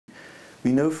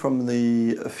We know from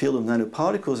the field of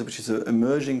nanoparticles, which is an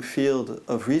emerging field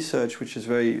of research, which is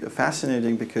very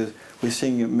fascinating because we're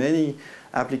seeing many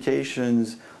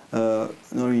applications, not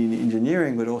only in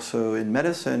engineering, but also in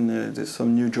medicine. There's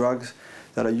some new drugs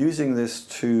that are using this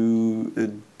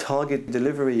to target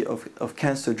delivery of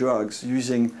cancer drugs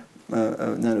using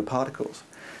nanoparticles.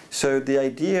 So the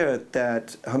idea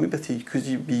that homeopathy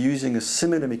could be using a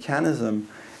similar mechanism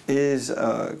is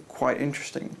quite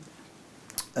interesting.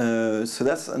 So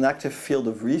that's an active field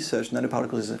of research.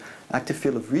 Nanoparticles is an active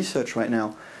field of research right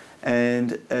now,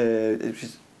 and it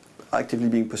is actively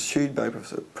being pursued by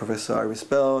Professor Iris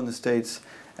Bell in the States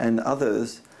and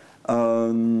others.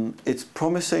 It's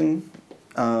promising.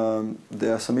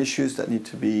 There are some issues that need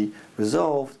to be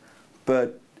resolved,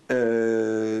 but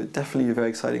definitely a very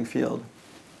exciting field.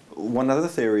 One other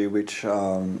theory which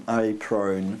I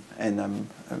prone and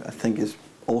I think is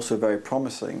also very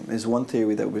promising is one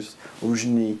theory that was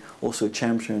originally also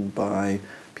championed by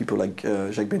people like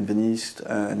Jacques Benveniste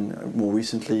and more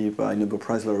recently by Nobel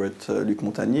Prize laureate Luc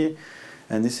Montagnier,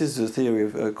 and this is the theory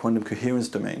of quantum coherence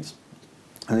domains.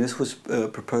 And this was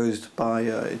proposed by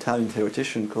an Italian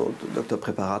theoretician called Dr.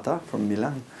 Preparata from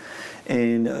Milan,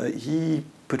 and he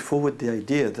put forward the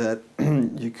idea that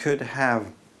you could have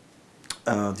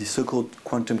the so-called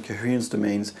quantum coherence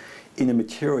domains in a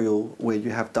material where you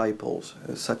have dipoles,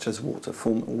 such as water.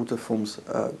 Water forms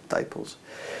dipoles.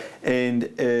 And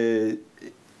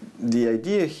the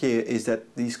idea here is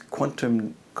that these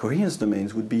quantum coherence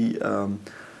domains would be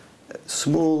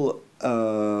small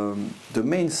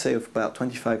domains, say of about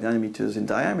 25 nanometers in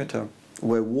diameter,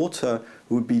 where water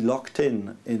would be locked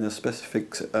in a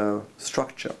specific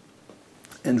structure,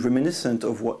 and reminiscent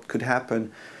of what could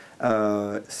happen,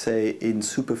 say, in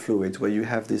superfluids, where you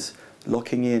have this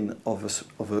locking in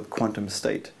of a quantum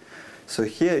state. So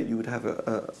here you would have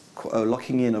a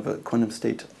locking in of a quantum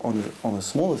state on a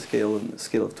smaller scale, on the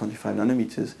scale of 25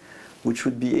 nanometers, which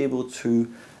would be able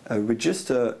to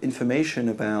register information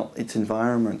about its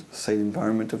environment, say the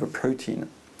environment of a protein.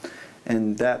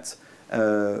 And that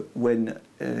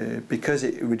because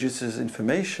it registers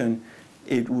information,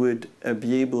 it would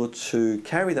be able to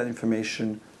carry that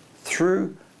information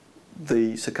through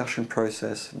the succussion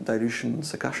process, dilution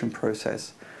succussion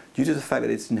process. Due to the fact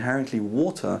that it's inherently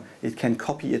water, it can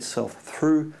copy itself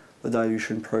through the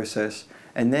dilution process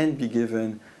and then be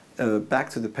given back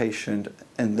to the patient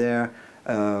and there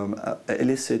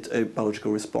elicit a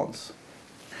biological response.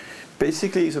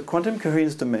 Basically, the quantum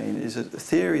coherence domain is a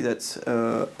theory that's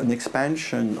an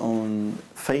expansion on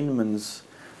Feynman's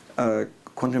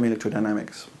quantum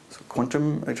electrodynamics. So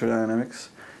quantum electrodynamics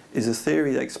is a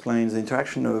theory that explains the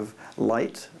interaction of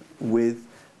light with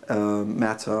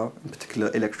matter, in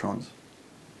particular electrons.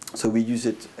 So we use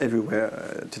it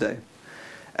everywhere today.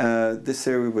 This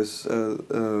theory was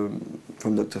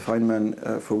from Dr.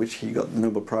 Feynman, for which he got the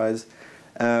Nobel Prize.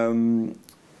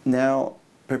 Now,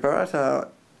 Preparata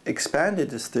expanded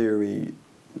this theory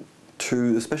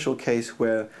to the special case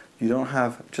where you don't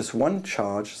have just one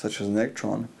charge, such as an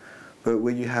electron, but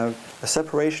where you have a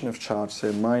separation of charge, say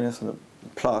a minus and a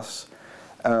plus,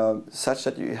 such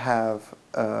that you have,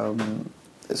 so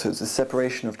it's a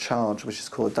separation of charge, which is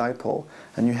called a dipole,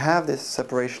 and you have this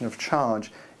separation of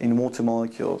charge in water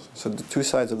molecules. So the two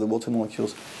sides of the water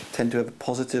molecules tend to have a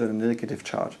positive and a negative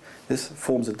charge. This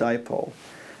forms a dipole.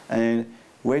 And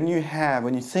when you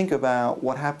think about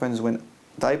what happens when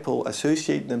dipoles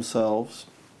associate themselves,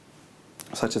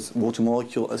 such as water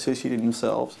molecule associating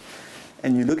themselves,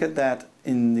 and you look at that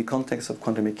in the context of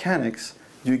quantum mechanics,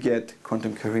 you get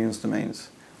quantum coherence domains,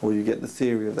 or you get the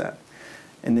theory of that.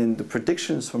 And then the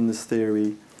predictions from this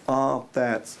theory are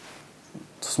that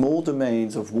small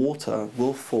domains of water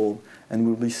will form and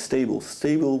will be stable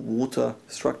water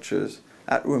structures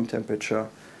at room temperature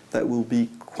that will be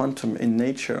quantum in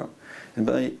nature. And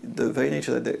by the very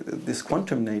nature that this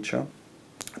quantum nature,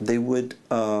 they would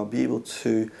be able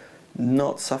to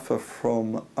not suffer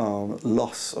from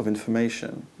loss of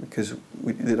information, because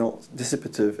they're not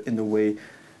dissipative in the way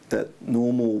that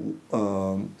normal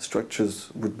structures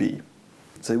would be.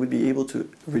 So they would be able to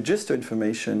register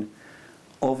information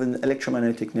of an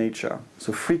electromagnetic nature,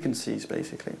 so frequencies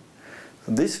basically.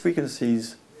 So these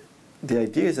frequencies, the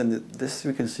idea is that these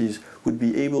frequencies would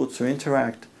be able to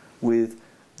interact with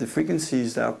the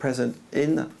frequencies that are present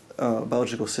in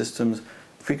biological systems,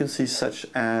 frequencies such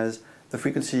as the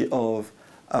frequency of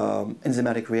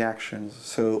enzymatic reactions.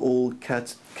 So all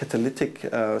catalytic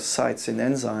sites in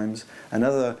enzymes and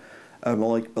other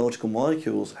biological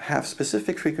molecules have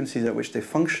specific frequencies at which they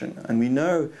function. And we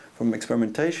know from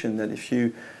experimentation that if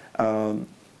you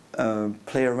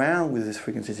play around with these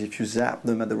frequencies, if you zap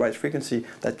them at the right frequency,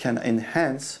 that can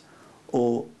enhance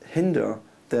or hinder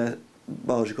their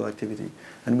biological activity.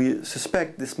 And we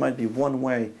suspect this might be one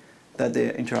way that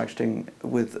they're interacting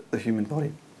with the human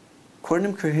body.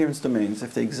 Quantum coherence domains,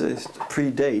 if they exist,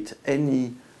 predate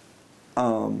any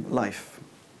life.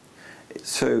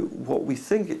 So what we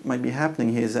think it might be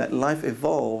happening here is that life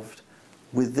evolved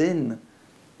within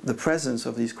the presence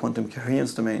of these quantum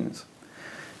coherence domains.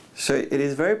 So it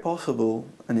is very possible,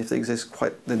 and if they exist,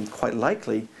 then quite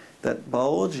likely, that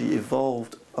biology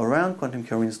evolved around quantum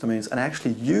coherence domains and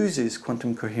actually uses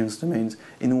quantum coherence domains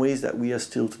in ways that we are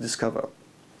still to discover.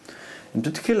 In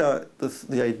particular,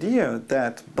 the idea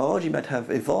that biology might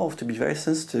have evolved to be very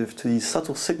sensitive to these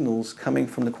subtle signals coming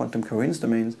from the quantum coherence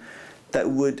domains that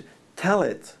would tell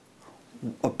it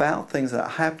about things that are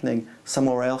happening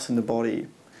somewhere else in the body.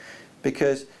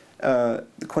 Because the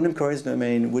quantum coherence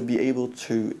domain would be able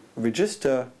to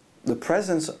register the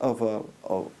presence of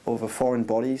a foreign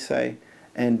body, say,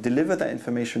 and deliver that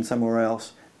information somewhere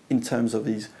else in terms of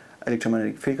these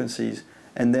electromagnetic frequencies,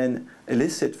 and then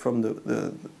elicit from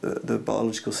the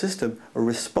biological system a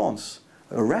response,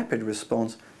 a rapid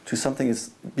response to something that's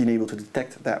been able to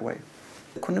detect that way.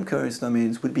 The quantum coherence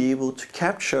domains would be able to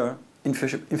capture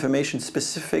information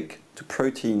specific to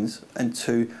proteins and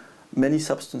to many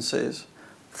substances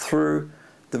through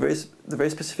the very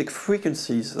specific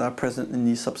frequencies that are present in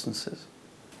these substances.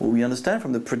 What we understand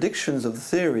from the predictions of the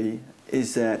theory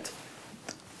is that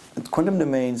quantum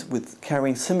domains with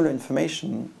carrying similar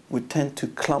information would tend to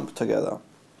clump together.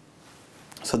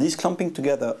 So these clumping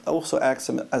together also acts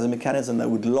as a mechanism that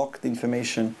would lock the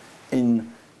information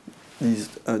in these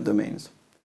domains.